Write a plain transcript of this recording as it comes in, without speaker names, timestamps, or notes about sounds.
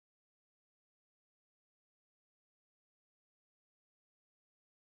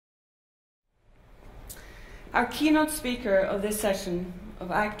Our keynote speaker of this session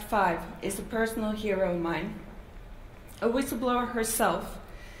of Act 5 is a personal hero of mine, a whistleblower herself,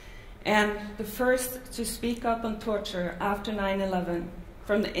 and the first to speak up on torture after 9/11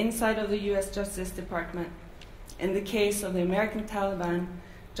 from the inside of the US Justice Department in the case of the American Taliban,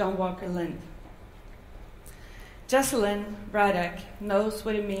 John Walker Lindh. Jesselyn Radack knows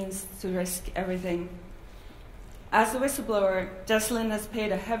what it means to risk everything. As a whistleblower, Jesselyn has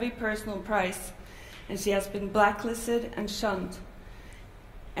paid a heavy personal price, and she has been blacklisted and shunned.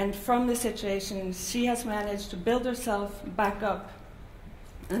 And from this situation, she has managed to build herself back up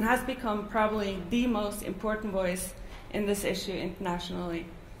and has become probably the most important voice in this issue internationally.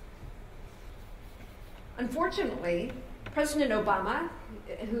 Unfortunately, President Obama,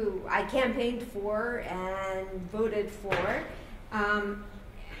 who I campaigned for and voted for,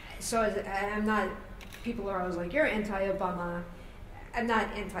 so I'm not, people are always like, you're anti-Obama. I'm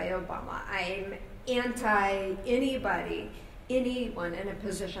not anti-Obama. I'm anti-anyone in a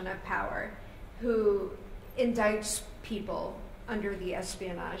position of power who indicts people under the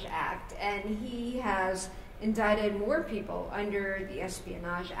Espionage Act. And he has indicted more people under the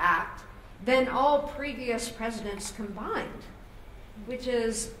Espionage Act than all previous presidents combined, which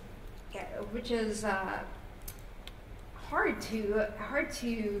is hard to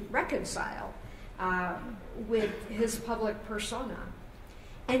reconcile with his public persona.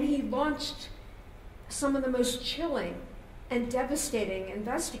 And he launched some of the most chilling and devastating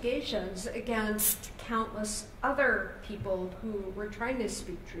investigations against countless other people who were trying to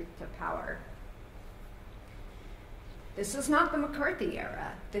speak truth to power. This is not the McCarthy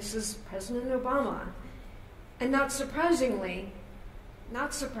era. This is President Obama. And not surprisingly,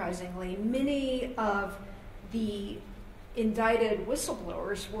 many of the indicted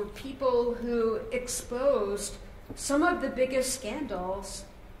whistleblowers were people who exposed some of the biggest scandals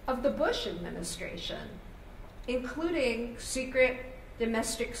of the Bush administration, including secret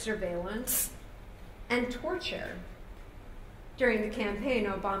domestic surveillance and torture. During the campaign,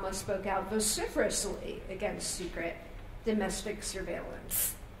 Obama spoke out vociferously against secret domestic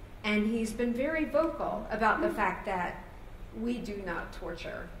surveillance. And he's been very vocal about the fact that we do not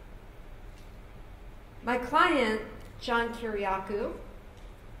torture. My client, John Kiriakou,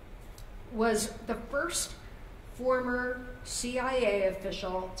 was the first former CIA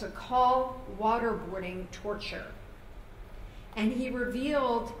official to call waterboarding torture. And he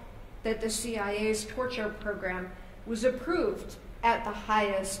revealed that the CIA's torture program was approved at the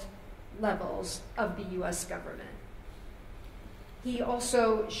highest levels of the US government. He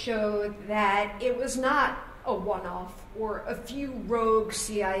also showed that it was not a one-off or a few rogue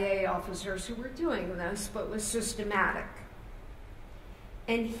CIA officers who were doing this, but was systematic.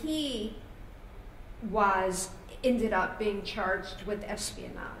 And he ended up being charged with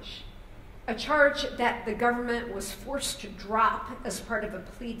espionage, a charge that the government was forced to drop as part of a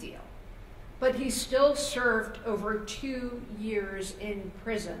plea deal. But he still served over 2 years in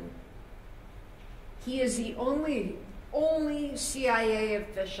prison. He is the only CIA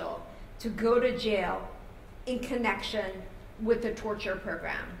official to go to jail in connection with the torture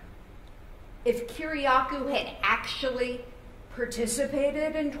program. If Kiriakou had actually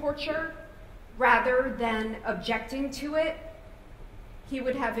participated in torture rather than objecting to it, he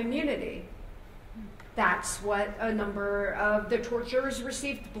would have immunity. That's what a number of the torturers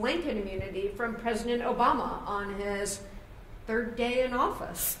received blanket immunity from President Obama on his 3rd day in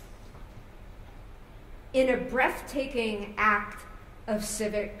office. In a breathtaking act of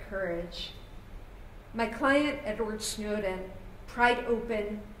civic courage, my client, Edward Snowden, pried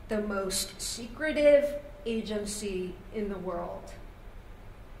open the most secretive agency in the world.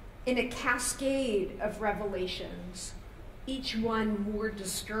 In a cascade of revelations, each one more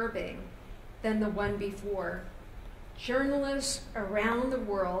disturbing than the one before, journalists around the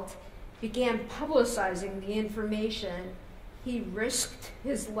world began publicizing the information he risked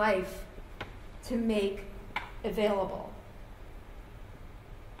his life to make available.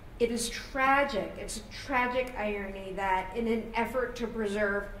 It is tragic, it's a tragic irony that in an effort to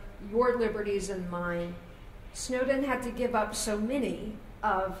preserve your liberties and mine, Snowden had to give up so many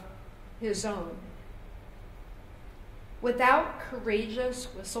of his own. Without courageous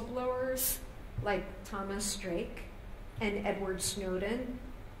whistleblowers like Thomas Drake and Edward Snowden,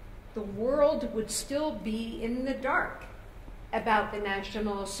 the world would still be in the dark about the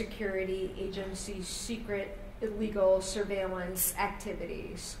National Security Agency's secret illegal surveillance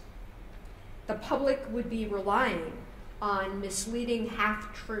activities. The public would be relying on misleading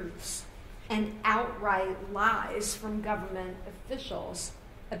half-truths and outright lies from government officials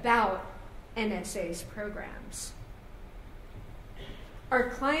about NSA's programs. Our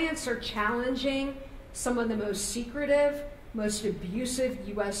clients are challenging some of the most secretive, most abusive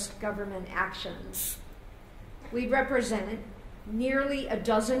U.S. government actions. We represent nearly a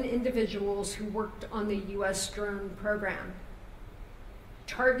dozen individuals who worked on the U.S. drone program.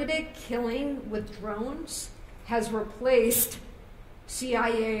 Targeted killing with drones has replaced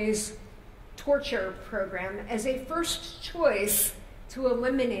CIA's torture program as a first choice to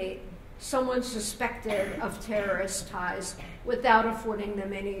eliminate someone suspected of terrorist ties without affording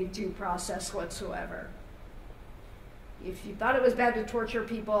them any due process whatsoever. If you thought it was bad to torture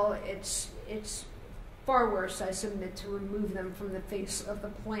people, it's far worse, I submit, to remove them from the face of the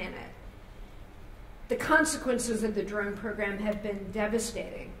planet. The consequences of the drone program have been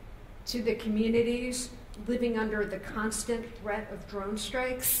devastating to the communities living under the constant threat of drone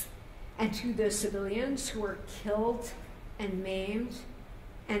strikes, and to the civilians who are killed and maimed,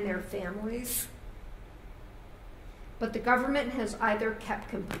 and their families. But the government has either kept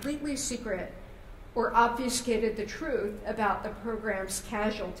completely secret or obfuscated the truth about the program's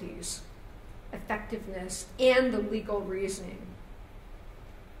casualties, effectiveness, and the legal reasoning.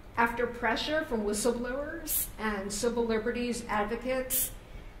 After pressure from whistleblowers and civil liberties advocates,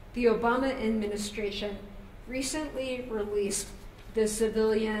 the Obama administration recently released the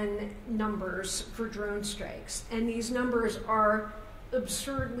civilian numbers for drone strikes, and these numbers are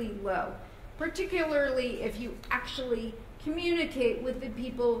absurdly low, particularly if you actually communicate with the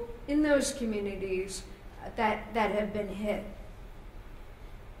people in those communities that have been hit.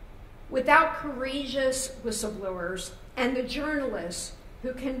 Without courageous whistleblowers and the journalists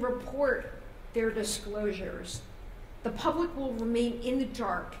who can report their disclosures, the public will remain in the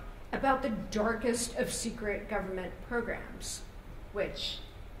dark about the darkest of secret government programs, which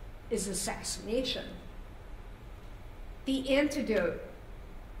is assassination. The antidote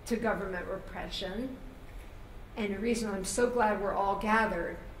to government repression, and the reason I'm so glad we're all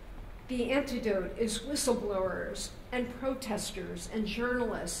gathered, the antidote is whistleblowers and protesters and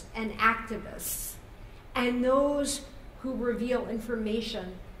journalists and activists, and those who reveal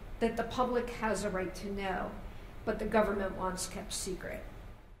information that the public has a right to know, but the government wants kept secret.